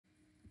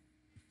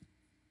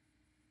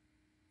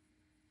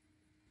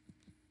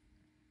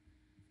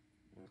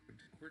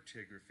to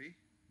Qwertigraphy,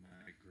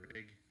 my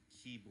Greg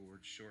keyboard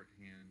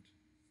shorthand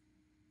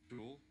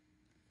tool.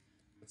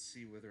 Let's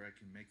see whether I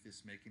can make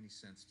this make any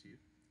sense to you.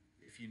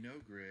 If you know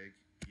Greg,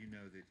 you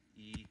know that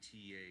ETH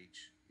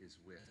is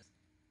with.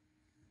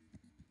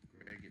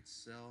 Greg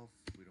itself,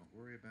 we don't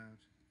worry about.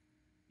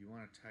 You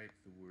want to type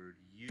the word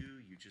U,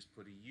 you just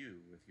put a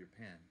U with your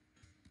pen.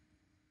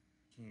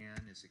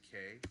 Can is a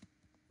K.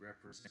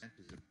 Represent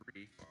is a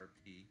brief,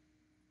 RP.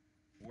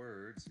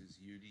 Words is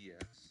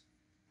UDS.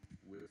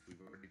 With, we've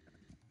already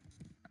done it.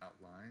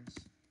 Outlines,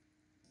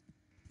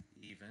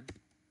 even,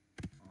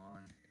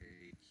 on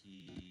a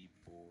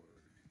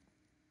keyboard.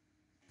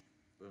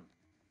 Boom.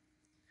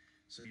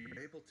 So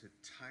you're able to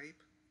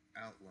type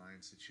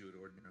outlines that you would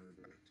ordinarily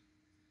write.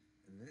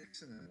 And the next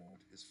thing I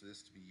want is for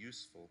this to be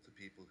useful to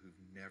people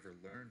who've never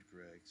learned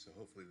Greg, so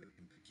hopefully they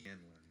can begin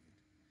learning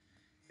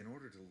it. In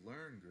order to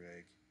learn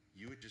Greg,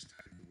 you would just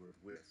type the word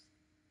with.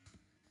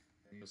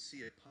 And you'll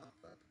see it pop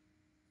up.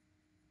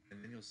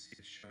 And then you'll see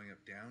it showing up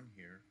down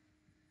here.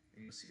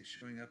 And you'll see it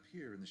showing up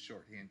here in the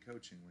shorthand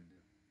coaching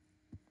window.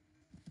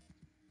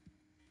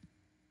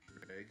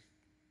 Greg.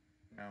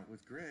 Now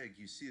with Greg,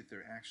 you see that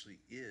there actually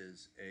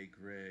is a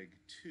Greg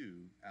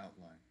 2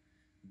 outline.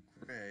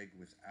 Greg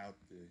without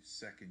the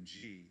second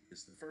G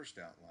is the first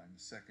outline.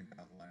 The second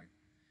outline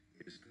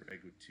is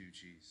Greg with 2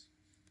 G's.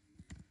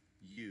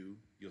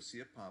 You'll see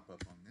a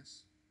pop-up on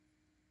this,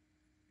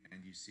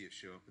 and you see it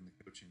show up in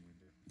the coaching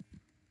window.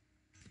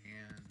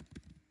 And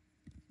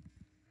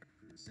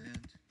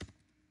represent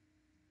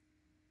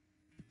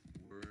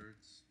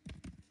words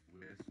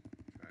with,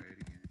 try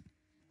it again.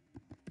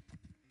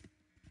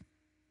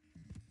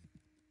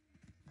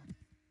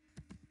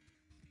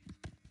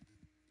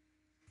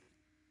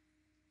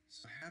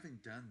 So having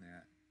done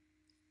that,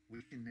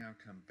 we can now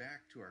come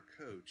back to our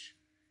coach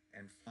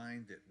and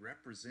find that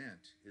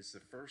represent is the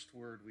first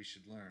word we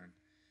should learn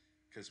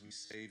because we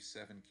save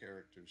 7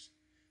 characters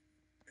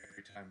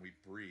every time we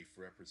brief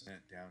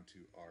represent down to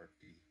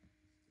RP.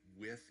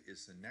 With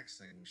is the next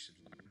thing we should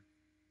learn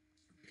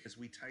because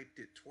we typed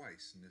it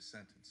twice in this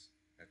sentence,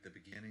 at the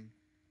beginning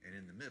and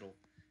in the middle,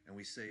 and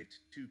we saved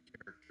 2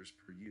 characters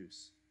per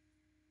use.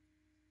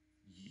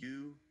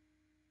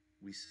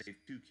 We save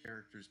 2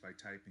 characters by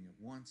typing it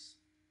once,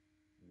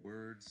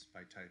 words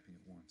by typing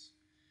it once.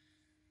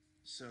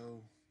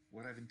 So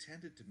what I've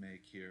intended to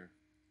make here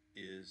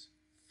is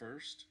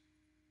first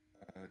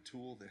a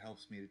tool that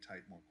helps me to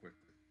type more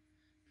quickly,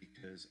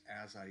 because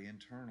as I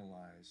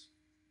internalize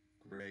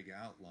Greg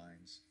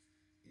outlines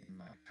in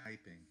my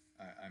typing,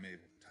 I'm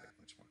able to type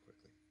much more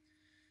quickly.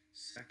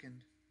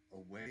 Second, a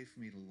way for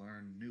me to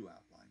learn new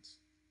outlines,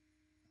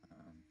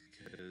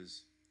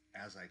 because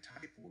as I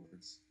type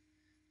words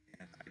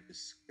and I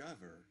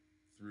discover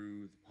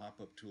through the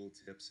pop-up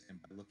tooltips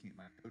and by looking at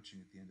my coaching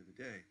at the end of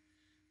the day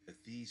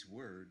that these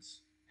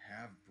words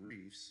have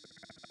briefs,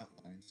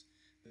 outlines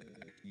that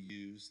I can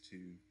use to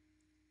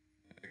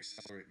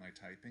accelerate my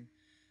typing,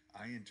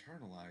 I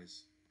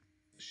internalize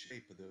the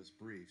shape of those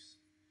briefs.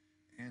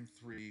 And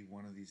 3,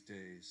 one of these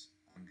days,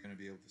 I'm going to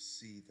be able to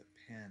see the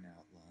pen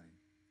outline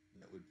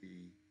that would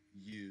be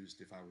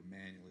used if I were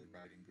manually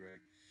writing Greg.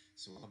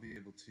 So I'll be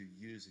able to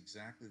use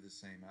exactly the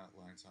same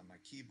outlines on my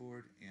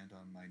keyboard and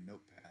on my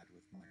notepad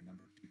with my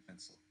number 2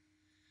 pencil.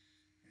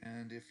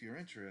 And if you're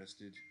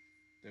interested,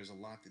 there's a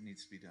lot that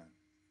needs to be done.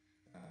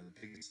 The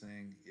biggest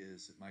thing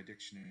is that my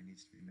dictionary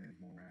needs to be made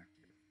more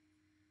accurate.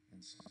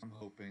 And so I'm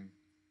hoping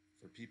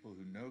for people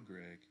who know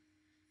Greg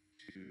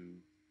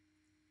to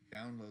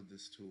download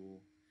this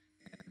tool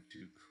and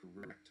to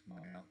correct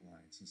my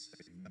outlines and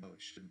say, no,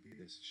 it shouldn't be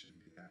this, it shouldn't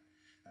be that.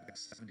 I have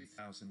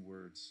 70,000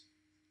 words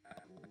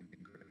outlined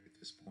in Greg at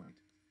this point,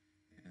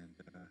 and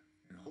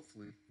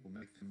hopefully we'll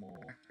make them more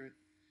accurate,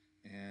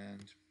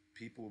 and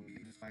people will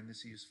begin to find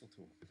this a useful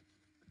tool.